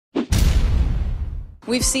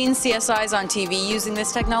We've seen CSIs on TV using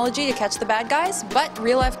this technology to catch the bad guys, but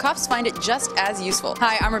real-life cops find it just as useful.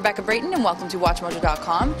 Hi, I'm Rebecca Brayton and welcome to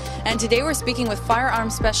WatchMojo.com, and today we're speaking with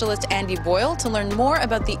firearms specialist Andy Boyle to learn more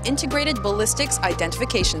about the Integrated Ballistics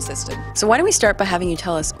Identification System. So why don't we start by having you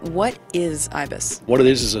tell us, what is IBIS? What it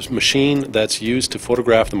is a machine that's used to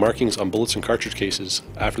photograph the markings on bullets and cartridge cases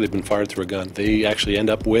after they've been fired through a gun. They actually end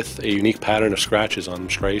up with a unique pattern of scratches on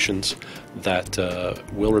striations that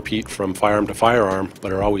will repeat from firearm to firearm,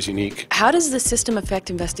 but are always unique. How does the system affect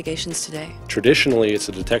investigations today? Traditionally, it's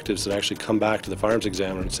the detectives that actually come back to the firearms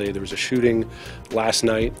examiner and say, there was a shooting last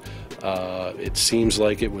night, it seems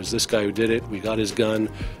like it was this guy who did it, we got his gun,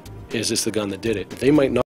 is this the gun that did it? They might not